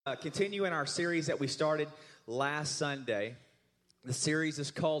Continue in our series that we started last Sunday. The series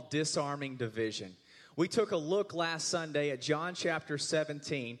is called Disarming Division. We took a look last Sunday at John chapter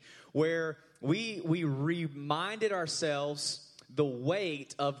 17, where we reminded ourselves the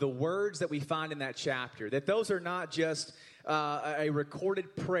weight of the words that we find in that chapter. That those are not just a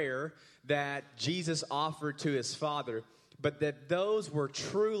recorded prayer that Jesus offered to his Father, but that those were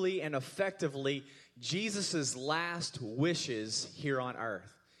truly and effectively Jesus' last wishes here on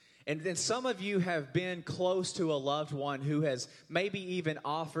earth. And then some of you have been close to a loved one who has maybe even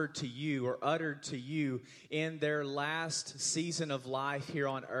offered to you or uttered to you in their last season of life here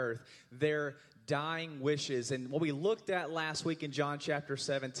on earth their dying wishes. And what we looked at last week in John chapter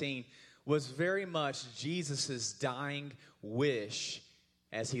 17 was very much Jesus' dying wish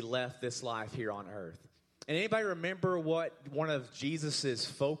as he left this life here on earth. And anybody remember what one of Jesus'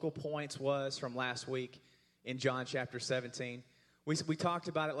 focal points was from last week in John chapter 17? We talked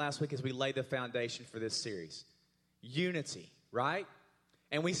about it last week as we laid the foundation for this series. Unity, right?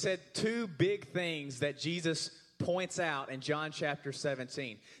 And we said two big things that Jesus points out in John chapter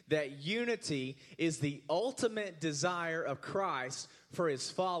 17. That unity is the ultimate desire of Christ for his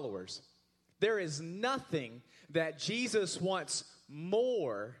followers. There is nothing that Jesus wants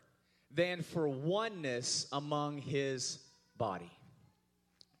more than for oneness among his body.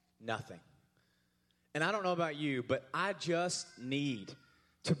 Nothing. And I don't know about you, but I just need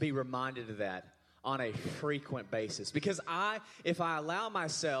to be reminded of that on a frequent basis. Because if I allow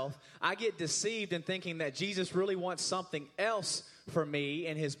myself, I get deceived in thinking that Jesus really wants something else for me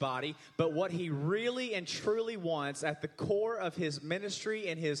in his body. But what he really and truly wants at the core of his ministry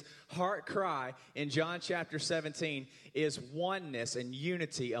and his heart cry in John chapter 17 is oneness and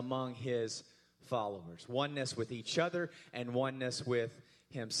unity among his followers. Oneness with each other and oneness with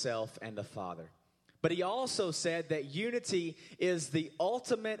himself and the Father. But he also said that unity is the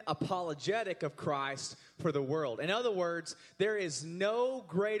ultimate apologetic of Christ for the world. In other words, there is no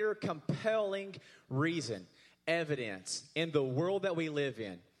greater compelling reason, evidence in the world that we live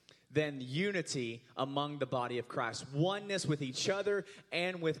in than unity among the body of Christ. Oneness with each other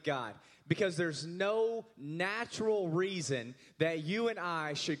and with God. Because there's no natural reason that you and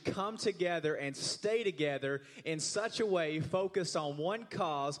I should come together and stay together in such a way focused on one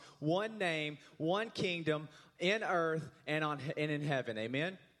cause, one name, one kingdom in earth and in heaven.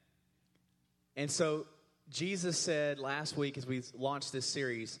 Amen? And so Jesus said last week as we launched this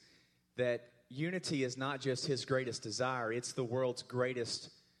series that unity is not just his greatest desire, it's the world's greatest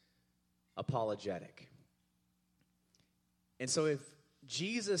apologetic. And so if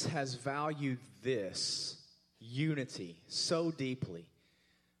Jesus has valued this unity so deeply,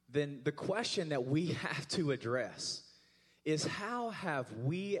 then the question that we have to address is how have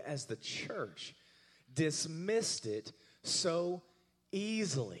we as the church dismissed it so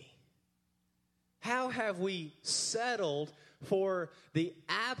easily? How have we settled for the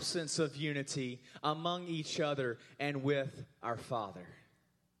absence of unity among each other and with our Father?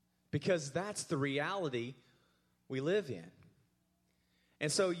 Because that's the reality we live in.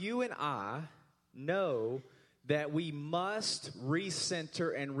 And so you and I know that we must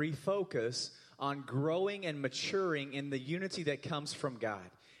recenter and refocus on growing and maturing in the unity that comes from God.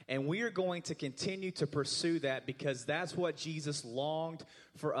 And we are going to continue to pursue that because that's what Jesus longed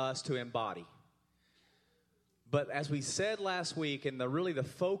for us to embody. But as we said last week, and the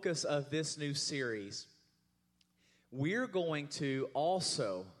focus of this new series, we're going to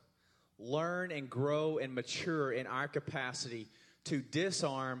also learn and grow and mature in our capacity to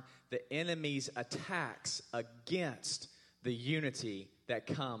disarm the enemy's attacks against the unity that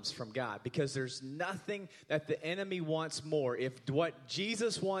comes from God. Because there's nothing that the enemy wants more. If what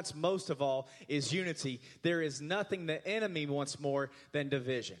Jesus wants most of all is unity, there is nothing the enemy wants more than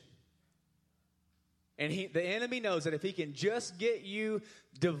division. And the enemy knows that if he can just get you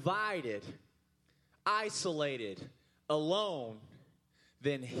divided, isolated, alone,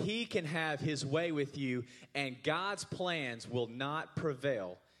 then he can have his way with you, and God's plans will not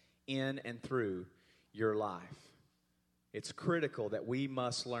prevail in and through your life. It's critical that we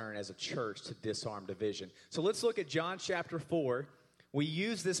must learn as a church to disarm division. So let's look at John chapter 4. We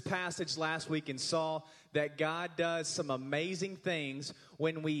used this passage last week and saw that God does some amazing things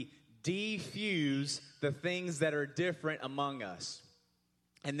when we defuse the things that are different among us.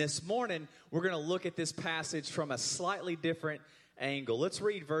 And this morning, we're going to look at this passage from a slightly different angle. Let's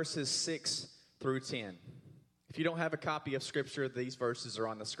read verses 6 through 10. If you don't have a copy of Scripture, these verses are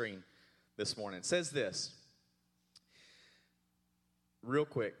on the screen this morning. It says this, real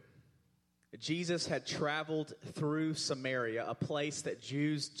quick. Jesus had traveled through Samaria, a place that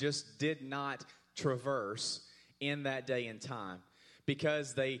Jews just did not traverse in that day and time.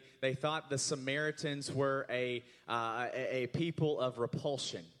 because they thought the Samaritans were a people of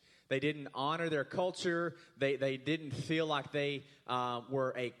repulsion. They didn't honor their culture. They didn't feel like they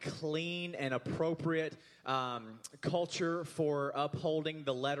were a clean and appropriate culture for upholding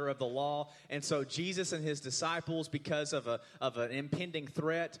the letter of the law. And so Jesus and his disciples, because of an impending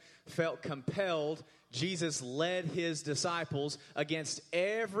threat, felt compelled. Jesus led his disciples against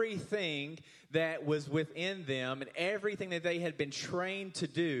everything that was within them and everything that they had been trained to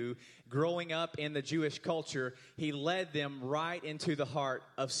do growing up in the Jewish culture. He led them right into the heart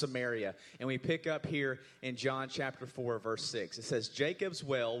of Samaria. And we pick up here in John chapter 4, verse 6. It says, Jacob's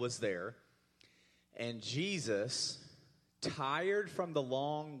well was there, and Jesus, tired from the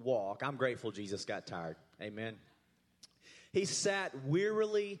long walk. I'm grateful Jesus got tired. Amen. He sat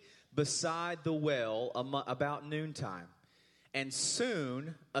wearily beside the well about noontime. And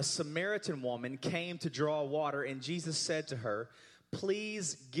soon a Samaritan woman came to draw water, and Jesus said to her,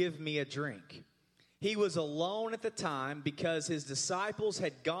 "Please give me a drink." He was alone at the time because his disciples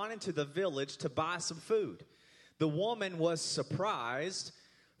had gone into the village to buy some food. The woman was surprised,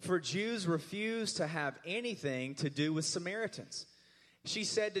 for Jews refused to have anything to do with Samaritans. She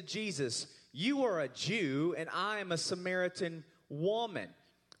said to Jesus, "You are a Jew, and I am a Samaritan woman.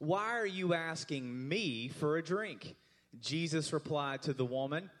 Why are you asking me for a drink?" Jesus replied to the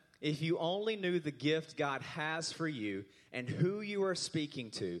woman, "If you only knew the gift God has for you and who you are speaking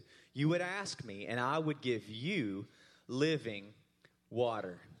to, you would ask me, and I would give you living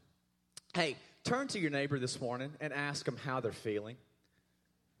water." Hey, turn to your neighbor this morning and ask them how they're feeling.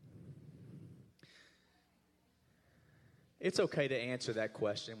 It's okay to answer that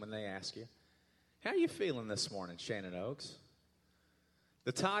question when they ask you. How are you feeling this morning, Shannon Oaks?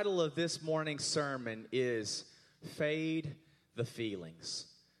 The title of this morning's sermon is Fade the Feelings.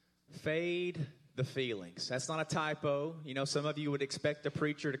 Fade the feelings. That's not a typo. You know, some of you would expect a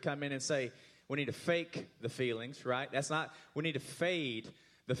preacher to come in and say, we need to fake the feelings, right? That's not, we need to fade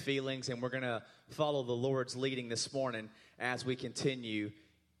the feelings, and we're going to follow the Lord's leading this morning as we continue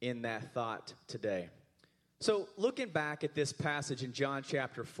in that thought today. So looking back at this passage in John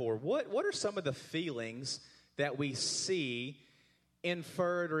chapter 4, what are some of the feelings that we see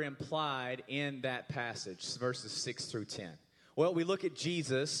inferred or implied in that passage, verses 6 through 10? Well, we look at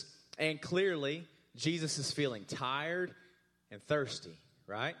Jesus, and clearly Jesus is feeling tired and thirsty,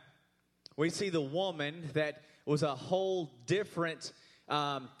 right? We see the woman that was a whole different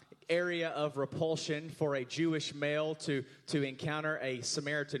area of repulsion for a Jewish male to encounter a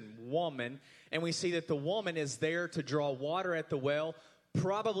Samaritan woman. And we see that the woman is there to draw water at the well,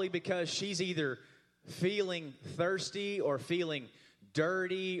 probably because she's either feeling thirsty or feeling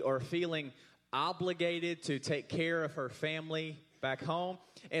dirty or feeling obligated to take care of her family back home.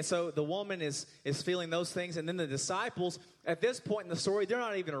 And so the woman is feeling those things. And then the disciples, at this point in the story, they're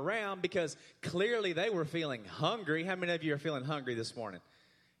not even around because clearly they were feeling hungry. How many of you are feeling hungry this morning?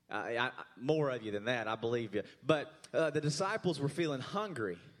 More of you than that, I believe you. But the disciples were feeling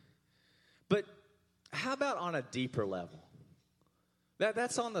hungry. But how about on a deeper level?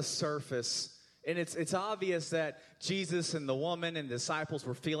 That's on the surface. And it's obvious that Jesus and the woman and the disciples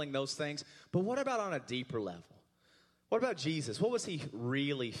were feeling those things. But what about on a deeper level? What about Jesus? What was he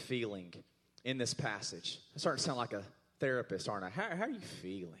really feeling in this passage? I'm starting to sound like a therapist, aren't I? How are you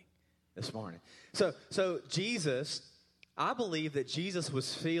feeling this morning? So Jesus, I believe that Jesus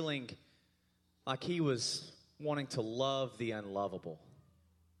was feeling like he was wanting to love the unlovable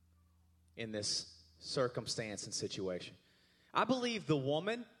in this circumstance and situation. I believe the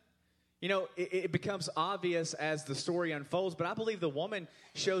woman, you know, it becomes obvious as the story unfolds, but I believe the woman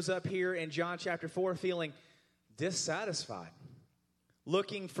shows up here in John chapter 4 feeling dissatisfied,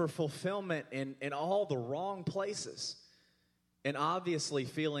 looking for fulfillment in all the wrong places, and obviously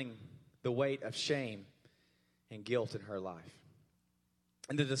feeling the weight of shame and guilt in her life.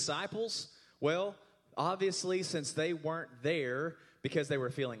 And the disciples, well, obviously since they weren't there because they were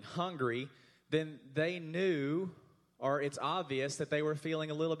feeling hungry, then they knew, or it's obvious that they were feeling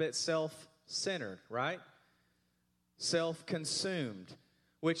a little bit self-centered, right? Self-consumed,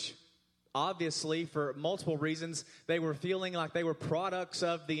 which obviously for multiple reasons, they were feeling like they were products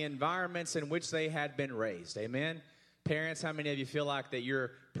of the environments in which they had been raised. Amen? Parents, how many of you feel like that you're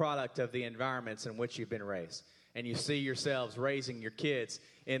a product of the environments in which you've been raised? And you see yourselves raising your kids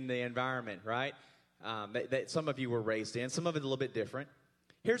in the environment, right? That some of you were raised in. Some of it a little bit different.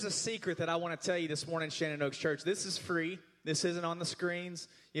 Here's a secret that I want to tell you this morning, Shannon Oaks Church. This is free. This isn't on the screens.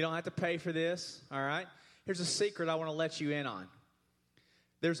 You don't have to pay for this, all right? Here's a secret I want to let you in on.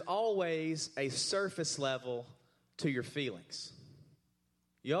 There's always a surface level to your feelings.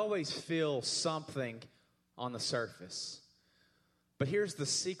 You always feel something on the surface. But here's the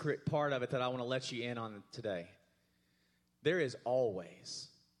secret part of it that I want to let you in on today. There is always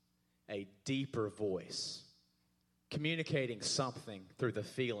a deeper voice communicating something through the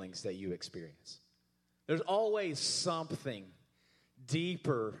feelings that you experience. There's always something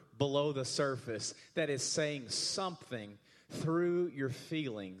deeper below the surface that is saying something through your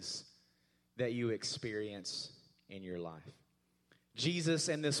feelings that you experience in your life. Jesus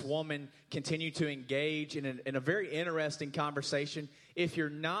and this woman continue to engage in a very interesting conversation. If you're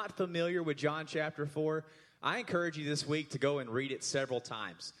not familiar with John chapter 4, I encourage you this week to go and read it several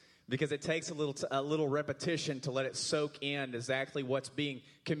times, because it takes a little repetition to let it soak in exactly what's being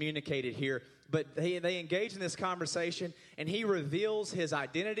communicated here. But they engage in this conversation, and he reveals his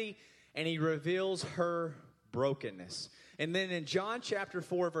identity, and he reveals her brokenness. And then in John chapter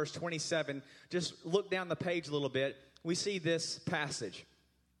 4, verse 27, just look down the page a little bit, we see this passage.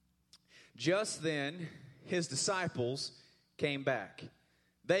 Just then, his disciples came back.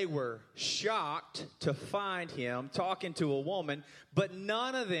 They were shocked to find him talking to a woman, but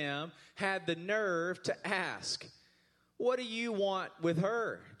none of them had the nerve to ask, "What do you want with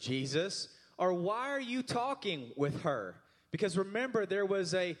her, Jesus?" Or "Why are you talking with her?" Because remember, there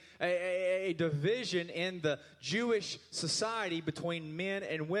was a division in the Jewish society between men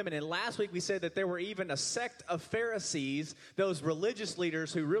and women. And last week we said that there were even a sect of Pharisees, those religious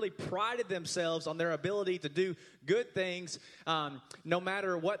leaders who really prided themselves on their ability to do good things, no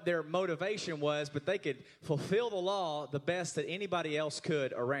matter what their motivation was, but they could fulfill the law the best that anybody else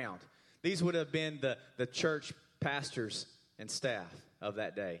could around. These would have been the church pastors and staff of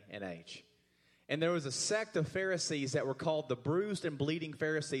that day and age. And there was a sect of Pharisees that were called the bruised and bleeding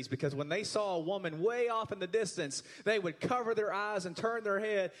Pharisees, because when they saw a woman way off in the distance, they would cover their eyes and turn their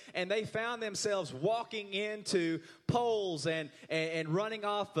head, and they found themselves walking into poles and running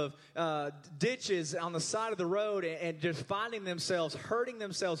off of ditches on the side of the road, and just finding themselves hurting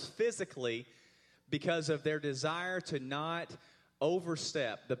themselves physically because of their desire to not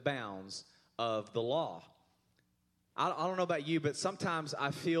overstep the bounds of the law. I don't know about you, but sometimes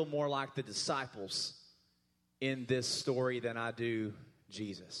I feel more like the disciples in this story than I do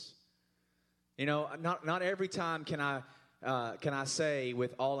Jesus. You know, not every time can I say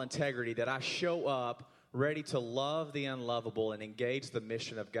with all integrity that I show up ready to love the unlovable and engage the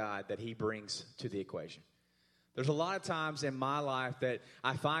mission of God that he brings to the equation. There's a lot of times in my life that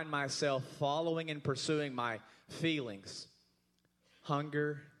I find myself following and pursuing my feelings.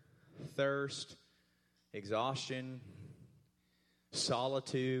 Hunger, thirst, exhaustion,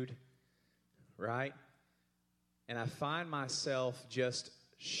 solitude, right? And I find myself just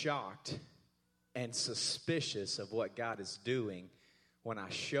shocked and suspicious of what God is doing when I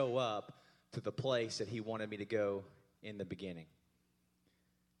show up to the place that he wanted me to go in the beginning.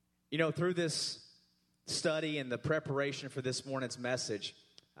 You know, through this study and the preparation for this morning's message,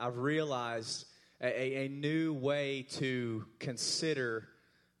 I've realized a new way to consider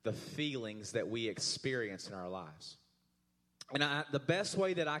the feelings that we experience in our lives. And the best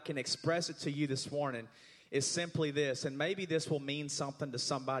way that I can express it to you this morning is simply this, and maybe this will mean something to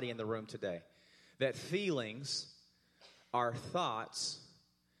somebody in the room today, that feelings are thoughts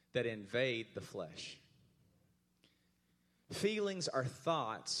that invade the flesh. Feelings are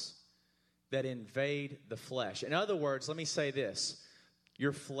thoughts that invade the flesh. In other words, let me say this.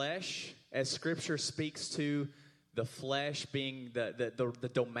 Your flesh, as Scripture speaks to the flesh being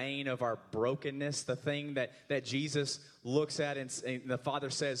the domain of our brokenness, the thing that Jesus looks at and the Father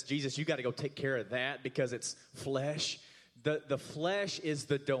says, Jesus, you got to go take care of that because it's flesh. The flesh is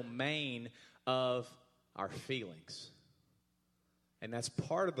the domain of our feelings. And that's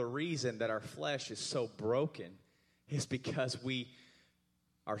part of the reason that our flesh is so broken, is because we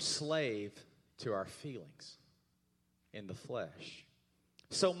are slave to our feelings in the flesh.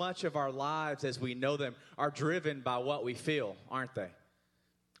 So much of our lives as we know them are driven by what we feel, aren't they?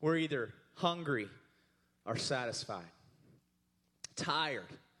 We're either hungry or satisfied,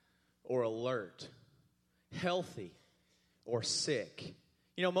 tired or alert, healthy or sick.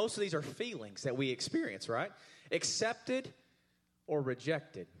 You know, most of these are feelings that we experience, right? Accepted or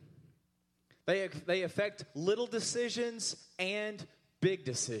rejected. They affect little decisions and big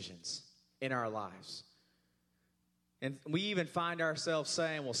decisions in our lives. And we even find ourselves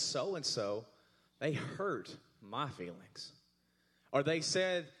saying, well, so-and-so, they hurt my feelings. Or they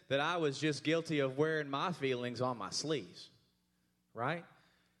said that I was just guilty of wearing my feelings on my sleeves, right?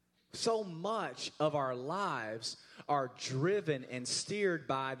 So much of our lives are driven and steered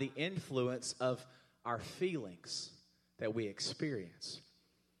by the influence of our feelings that we experience.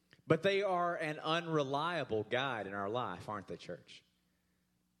 But they are an unreliable guide in our life, aren't they, church?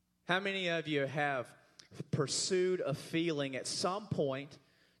 How many of you have pursued a feeling at some point.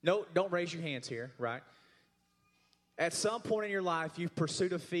 No, don't raise your hands here, right? At some point in your life, you've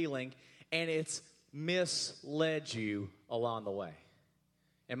pursued a feeling, and it's misled you along the way.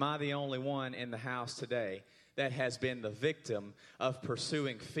 Am I the only one in the house today that has been the victim of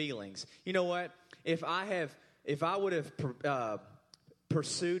pursuing feelings? You know what? If I would have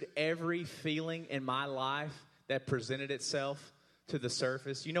pursued every feeling in my life that presented itself to the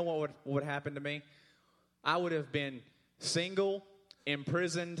surface, you know what would happen to me? I would have been single,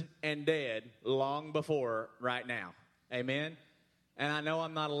 imprisoned, and dead long before right now. Amen? And I know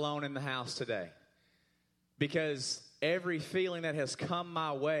I'm not alone in the house today, because every feeling that has come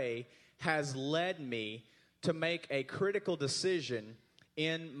my way has led me to make a critical decision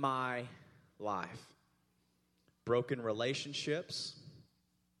in my life. Broken relationships,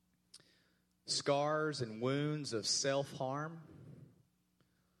 scars and wounds of self-harm,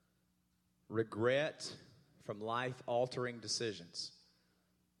 regret from life-altering decisions.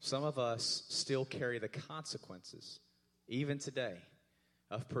 Some of us still carry the consequences, even today,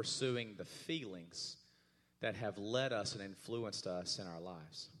 of pursuing the feelings that have led us and influenced us in our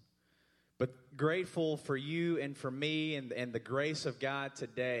lives. But grateful for you and for me and the grace of God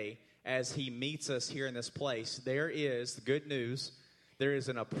today as He meets us here in this place. There is, the good news, there is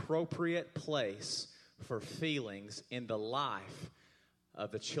an appropriate place for feelings in the life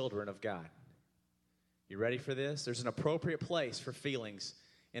of the children of God. You ready for this? There's an appropriate place for feelings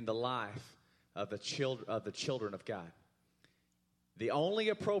in the life of the children of God. The only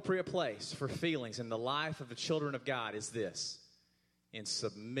appropriate place for feelings in the life of the children of God is this: in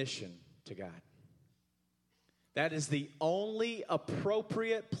submission to God. That is the only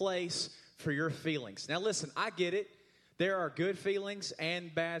appropriate place for your feelings. Now listen, I get it. There are good feelings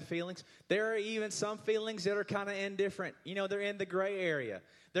and bad feelings. There are even some feelings that are kind of indifferent. You know, they're in the gray area.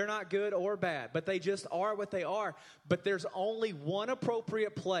 They're not good or bad, but they just are what they are. But there's only one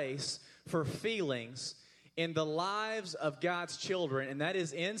appropriate place for feelings in the lives of God's children, and that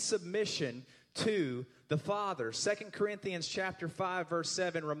is in submission to the Father. 2 Corinthians chapter 5, verse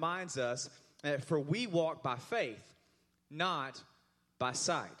 7 reminds us that for we walk by faith, not by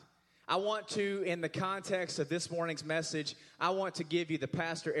sight. I want to, in the context of this morning's message, I want to give you the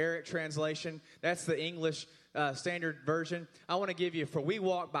Pastor Eric translation. That's the English Standard Version. I want to give you, for we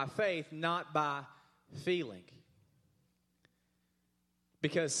walk by faith, not by feeling.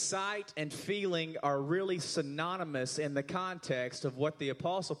 Because sight and feeling are really synonymous in the context of what the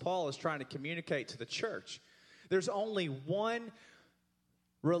Apostle Paul is trying to communicate to the church. There's only one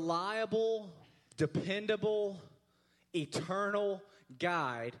reliable, dependable, eternal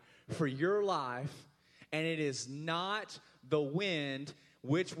guide for your life, and it is not the wind,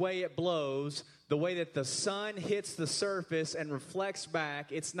 which way it blows, the way that the sun hits the surface and reflects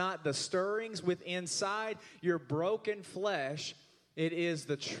back. It's not the stirrings within inside your broken flesh. It is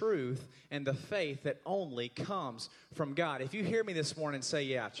the truth and the faith that only comes from God. If you hear me this morning, say,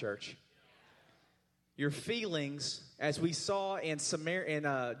 yeah, church. Your feelings, as we saw in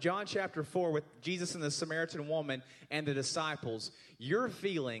John chapter 4 with Jesus and the Samaritan woman and the disciples, your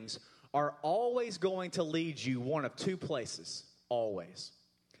feelings are always going to lead you one of two places, always.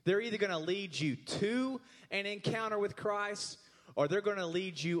 They're either going to lead you to an encounter with Christ, or they're going to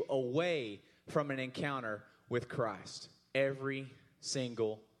lead you away from an encounter with Christ every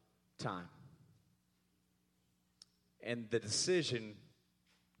single time. And the decision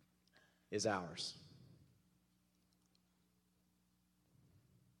is ours.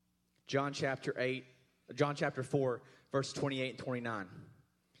 John chapter 4, verse 28 and 29.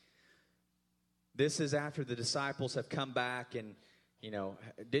 This is after the disciples have come back and,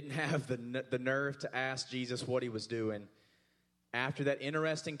 didn't have the nerve to ask Jesus what he was doing. After that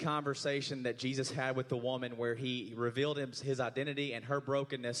interesting conversation that Jesus had with the woman where he revealed his identity and her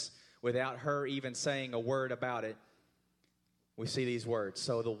brokenness without her even saying a word about it, we see these words.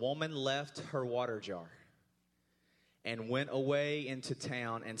 So the woman left her water jar and went away into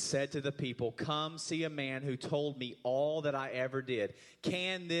town and said to the people, "Come see a man who told me all that I ever did.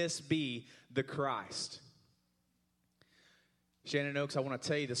 Can this be the Christ?" Shannon Oaks, I want to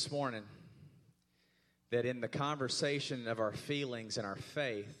tell you this morning that in the conversation of our feelings and our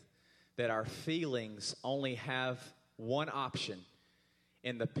faith, that our feelings only have one option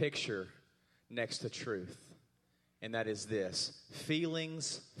in the picture next to truth, and that is this: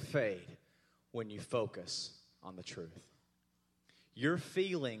 feelings fade when you focus on the truth. Your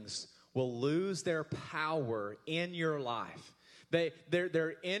feelings will lose their power in your life.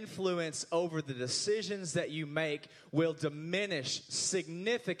 Their influence over the decisions that you make will diminish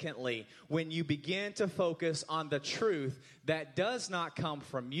significantly when you begin to focus on the truth that does not come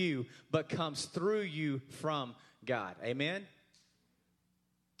from you, but comes through you from God. Amen?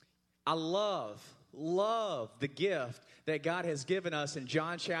 I love the gift that God has given us in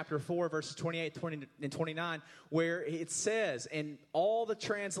John chapter 4, verses 28, 20, and 29, where it says, in all the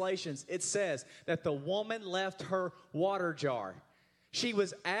translations, it says that the woman left her water jar. She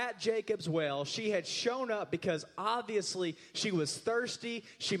was at Jacob's well. She had shown up because obviously she was thirsty.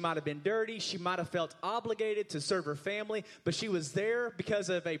 She might have been dirty. She might have felt obligated to serve her family. But she was there because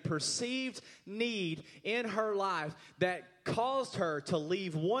of a perceived need in her life that caused her to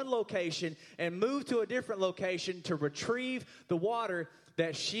leave one location and move to a different location to retrieve the water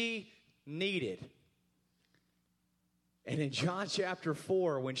that she needed. And in John chapter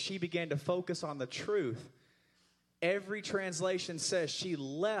 4, when she began to focus on the truth, every translation says she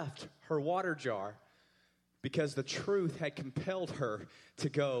left her water jar because the truth had compelled her to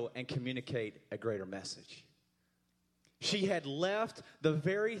go and communicate a greater message. She had left the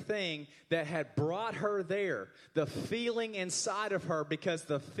very thing that had brought her there, the feeling inside of her, because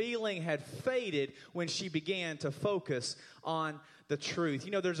the feeling had faded when she began to focus on the truth.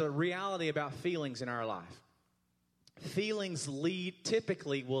 You know, there's a reality about feelings in our life. Feelings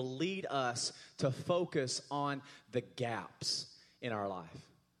typically will lead us to focus on the gaps in our life.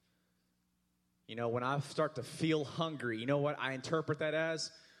 You know, when I start to feel hungry, you know what I interpret that as?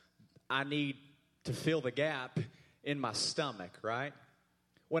 I need to fill the gap in my stomach, right?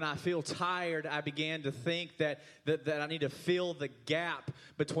 When I feel tired, I began to think that I need to fill the gap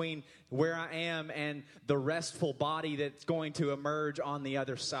between where I am and the restful body that's going to emerge on the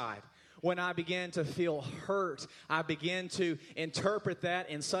other side. When I begin to feel hurt, I begin to interpret that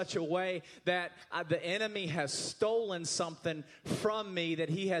in such a way that the enemy has stolen something from me, that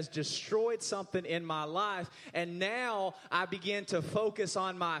he has destroyed something in my life. And now I begin to focus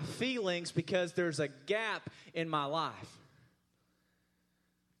on my feelings because there's a gap in my life.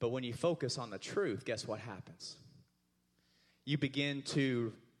 But when you focus on the truth, guess what happens? You begin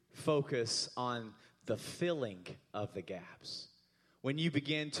to focus on the filling of the gaps. When you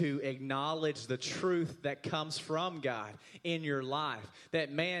begin to acknowledge the truth that comes from God in your life,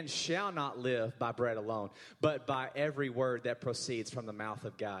 that man shall not live by bread alone, but by every word that proceeds from the mouth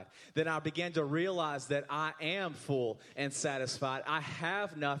of God, then I begin to realize that I am full and satisfied. I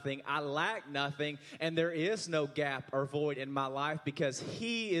have nothing, I lack nothing, and there is no gap or void in my life because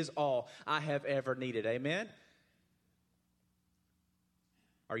He is all I have ever needed. Amen?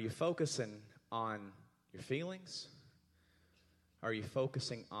 Are you focusing on your feelings? Are you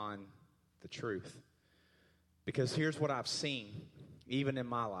focusing on the truth? Because here's what I've seen, even in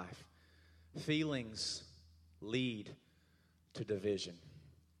my life. Feelings lead to division.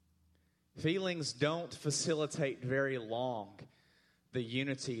 Feelings don't facilitate very long the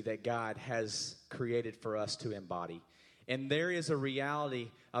unity that God has created for us to embody. And there is a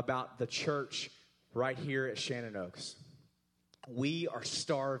reality about the church right here at Shannon Oaks. We are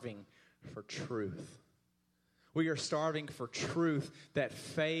starving for truth. We are starving for truth that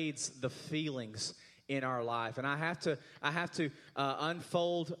fades the feelings in our life. And I have to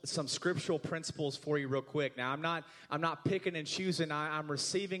unfold some scriptural principles for you real quick. Now, I'm not picking and choosing. I'm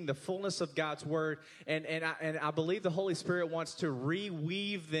receiving the fullness of God's word, and I believe the Holy Spirit wants to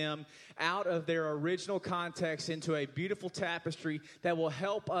reweave them out of their original context into a beautiful tapestry that will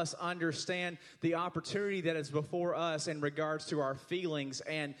help us understand the opportunity that is before us in regards to our feelings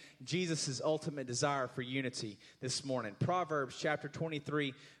and Jesus' ultimate desire for unity this morning. Proverbs chapter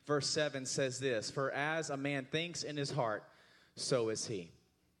 23, verse 7 says this, "For as a man thinks in his heart, so is he."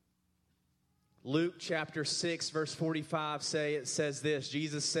 Luke chapter 6, verse 45 says this.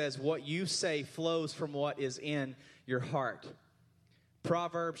 Jesus says, "What you say flows from what is in your heart."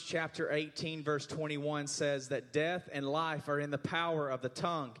 Proverbs chapter 18, verse 21 says that death and life are in the power of the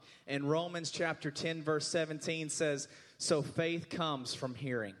tongue. And Romans chapter 10, verse 17 says, "So faith comes from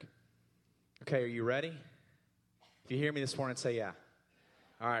hearing." Okay, are you ready? If you hear me this morning, say yeah.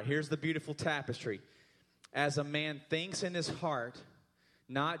 All right, here's the beautiful tapestry. As a man thinks in his heart,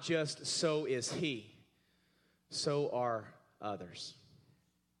 not just so is he, so are others.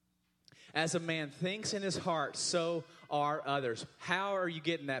 As a man thinks in his heart, so are others. How are you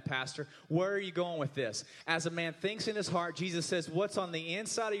getting that, Pastor? Where are you going with this? As a man thinks in his heart, Jesus says, what's on the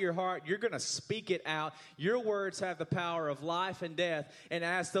inside of your heart, you're going to speak it out. Your words have the power of life and death. And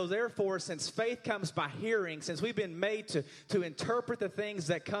as though, therefore, since faith comes by hearing, since we've been made to interpret the things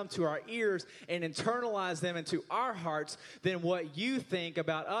that come to our ears and internalize them into our hearts, then what you think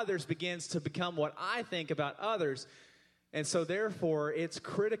about others begins to become what I think about others. And so therefore, it's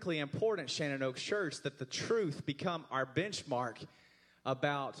critically important, Shannon Oaks Church, that the truth become our benchmark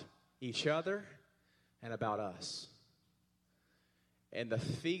about each other and about us. And the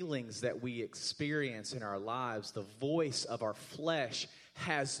feelings that we experience in our lives, the voice of our flesh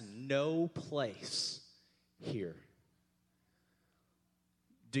has no place here.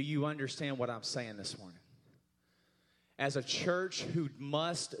 Do you understand what I'm saying this morning? As a church who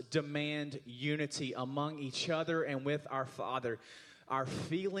must demand unity among each other and with our Father, our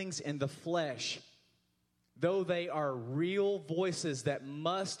feelings in the flesh, though they are real voices that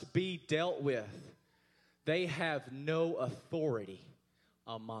must be dealt with, they have no authority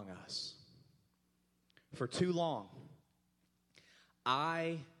among us. For too long,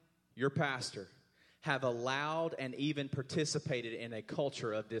 I, your pastor, have allowed and even participated in a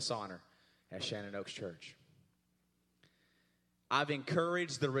culture of dishonor at Shannon Oaks Church. I've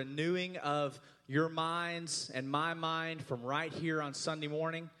encouraged the renewing of your minds and my mind from right here on Sunday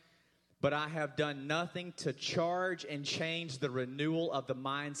morning, but I have done nothing to charge and change the renewal of the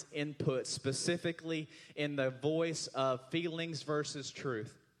mind's input, specifically in the voice of feelings versus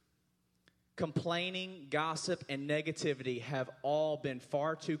truth. Complaining, gossip, and negativity have all been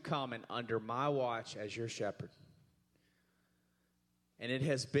far too common under my watch as your shepherd. And it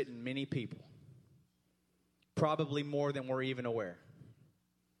has bitten many people. Probably more than we're even aware.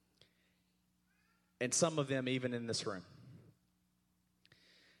 And some of them even in this room.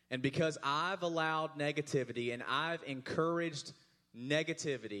 And because I've allowed negativity and I've encouraged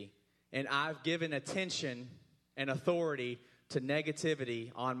negativity and I've given attention and authority to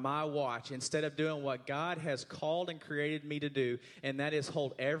negativity on my watch instead of doing what God has called and created me to do, and that is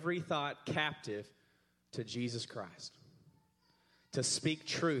hold every thought captive to Jesus Christ. To speak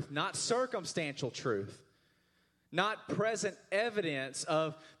truth, not circumstantial truth. Not present evidence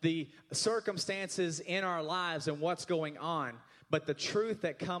of the circumstances in our lives and what's going on, but the truth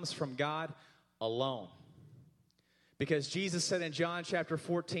that comes from God alone. Because Jesus said in John chapter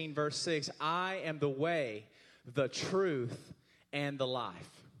 14, verse 6, I am the way, the truth, and the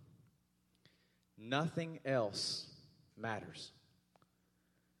life. Nothing else matters.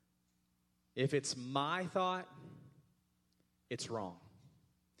 If it's my thought, it's wrong.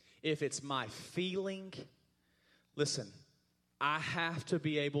 If it's my feeling, listen, I have to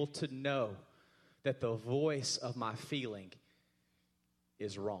be able to know that the voice of my feeling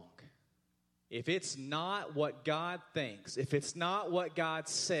is wrong. If it's not what God thinks, if it's not what God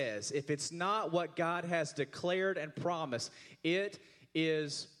says, if it's not what God has declared and promised, it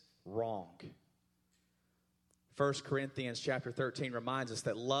is wrong. 1 Corinthians chapter 13 reminds us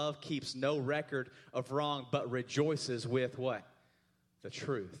that love keeps no record of wrong, but rejoices with what? The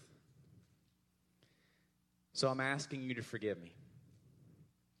truth. So I'm asking you to forgive me.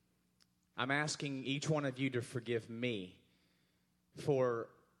 I'm asking each one of you to forgive me for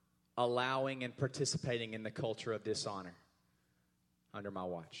allowing and participating in the culture of dishonor under my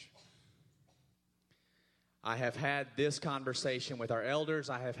watch. I have had this conversation with our elders.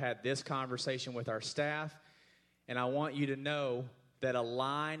 I have had this conversation with our staff. And I want you to know that a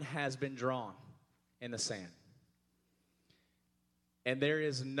line has been drawn in the sand. And there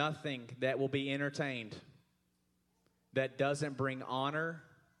is nothing that will be entertained that doesn't bring honor,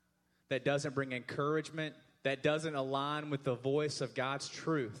 that doesn't bring encouragement, that doesn't align with the voice of God's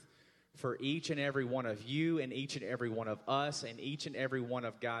truth for each and every one of you and each and every one of us and each and every one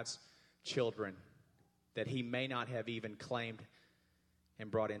of God's children that he may not have even claimed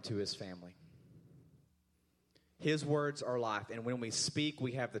and brought into his family. His words are life, and when we speak,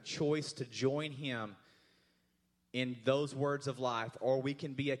 we have the choice to join him in those words of life, or we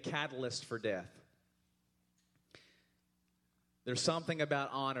can be a catalyst for death. There's something about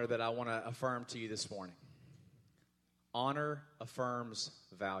honor that I want to affirm to you this morning. Honor affirms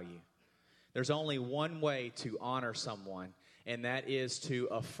value. There's only one way to honor someone, and that is to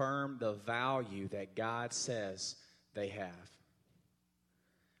affirm the value that God says they have.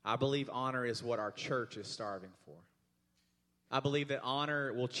 I believe honor is what our church is starving for. I believe that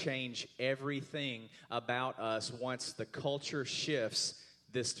honor will change everything about us once the culture shifts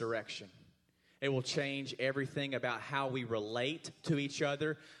this direction. It will change everything about how we relate to each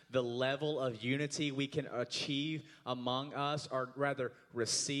other, the level of unity we can achieve among us, or rather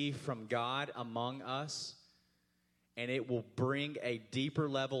receive from God among us. And it will bring a deeper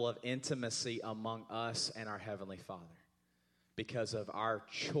level of intimacy among us and our Heavenly Father because of our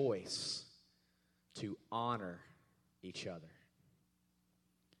choice to honor each other.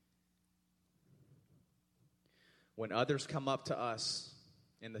 When others come up to us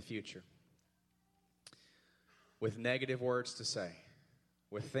in the future with negative words to say,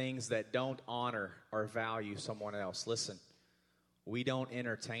 with things that don't honor or value someone else, listen, we don't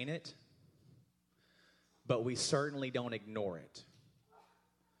entertain it, but we certainly don't ignore it.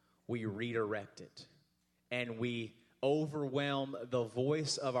 We redirect it, and we overwhelm the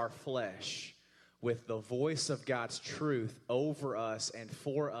voice of our flesh with the voice of God's truth over us and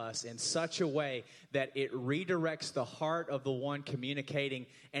for us in such a way that it redirects the heart of the one communicating,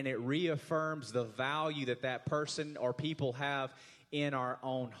 and it reaffirms the value that that person or people have in our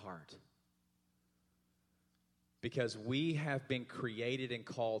own heart. Because we have been created and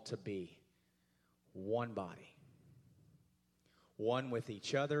called to be one body, one with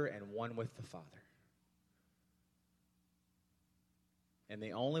each other and one with the Father. And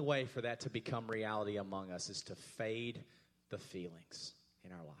the only way for that to become reality among us is to fade the feelings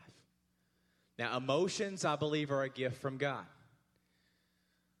in our life. Now, emotions, I believe, are a gift from God.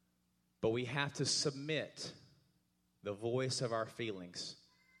 But we have to submit the voice of our feelings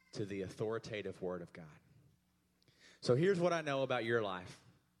to the authoritative Word of God. So here's what I know about your life.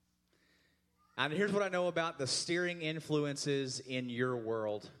 And here's what I know about the steering influences in your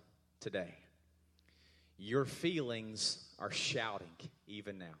world today. Your feelings are shouting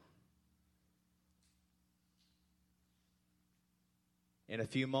even now. In a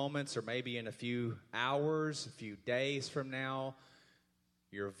few moments, or maybe in a few hours, a few days from now,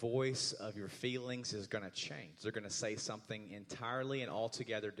 your voice of your feelings is going to change. They're going to say something entirely and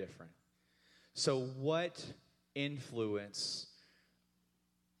altogether different. So what influence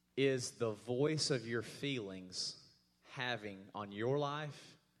is the voice of your feelings having on your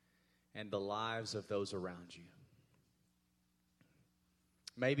life and the lives of those around you?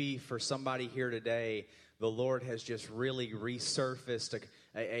 Maybe for somebody here today, the Lord has just really resurfaced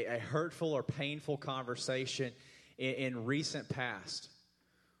a hurtful or painful conversation in recent past,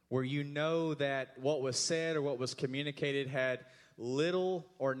 where you know that what was said or what was communicated had little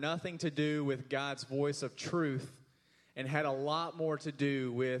or nothing to do with God's voice of truth and had a lot more to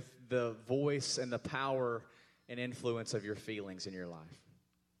do with the voice and the power and influence of your feelings in your life.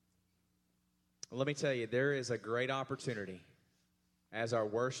 Let me tell you, there is a great opportunity as our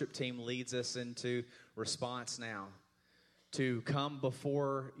worship team leads us into response now to come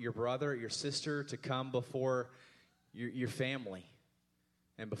before your brother, your sister, to come before your family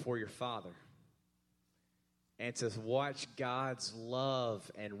and before your Father, and to watch God's love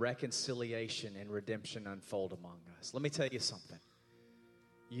and reconciliation and redemption unfold among us. Let me tell you something.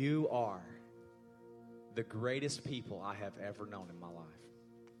 You are the greatest people I have ever known in my life.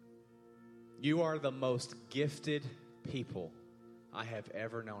 You are the most gifted people I have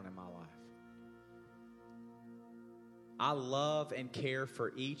ever known in my life. I love and care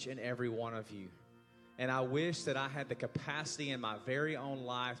for each and every one of you. And I wish that I had the capacity in my very own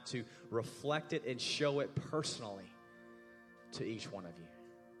life to reflect it and show it personally to each one of you.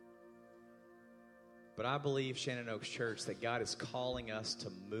 But I believe, Shannon Oaks Church, that God is calling us to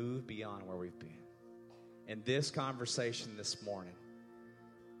move beyond where we've been. And this conversation this morning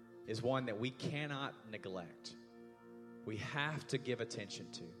is one that we cannot neglect. We have to give attention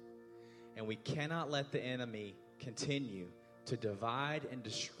to. And we cannot let the enemy continue to divide and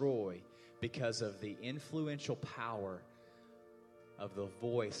destroy because of the influential power of the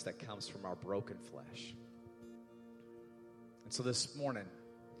voice that comes from our broken flesh. And so this morning,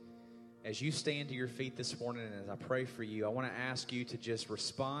 as you stand to your feet this morning and as I pray for you, I want to ask you to just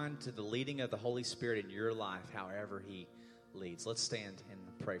respond to the leading of the Holy Spirit in your life, however He leads. Let's stand and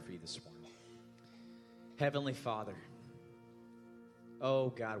pray for you this morning. Heavenly Father, oh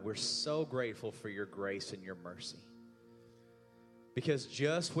God, we're so grateful for your grace and your mercy. Because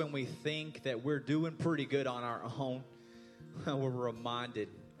just when we think that we're doing pretty good on our own, we're reminded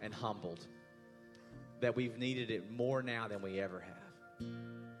and humbled that we've needed it more now than we ever have.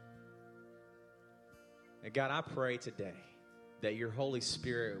 And God, I pray today that your Holy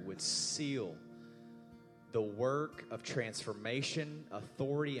Spirit would seal the work of transformation,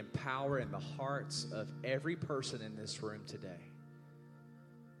 authority, and power in the hearts of every person in this room today.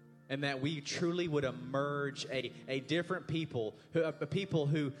 And that we truly would emerge a different people,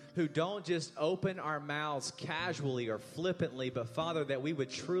 who don't just open our mouths casually or flippantly, but Father, that we would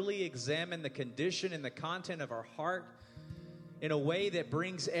truly examine the condition and the content of our heart in a way that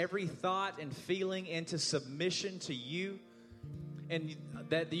brings every thought and feeling into submission to you, and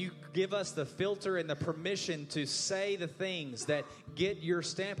that you give us the filter and the permission to say the things that get your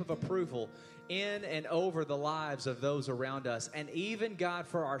stamp of approval in and over the lives of those around us, and even, God,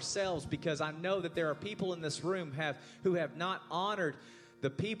 for ourselves, because I know that there are people in this room who have not honored the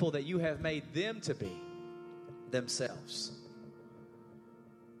people that you have made them to be themselves.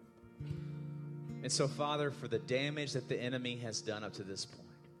 And so, Father, for the damage that the enemy has done up to this point,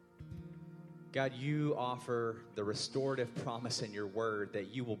 God, you offer the restorative promise in your word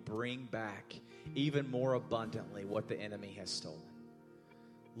that you will bring back even more abundantly what the enemy has stolen.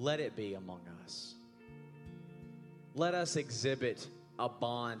 Let it be among us. Let us exhibit a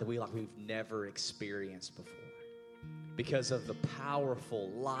bond like we've never experienced before because of the powerful,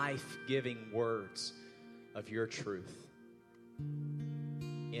 life-giving words of your truth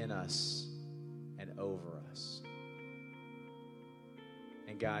in us and over us.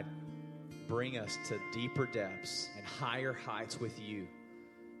 And God, bring us to deeper depths and higher heights with you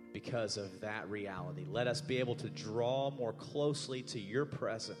because of that reality. Let us be able to draw more closely to your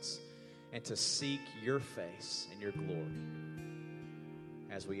presence and to seek your face and your glory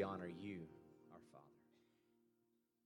as we honor you.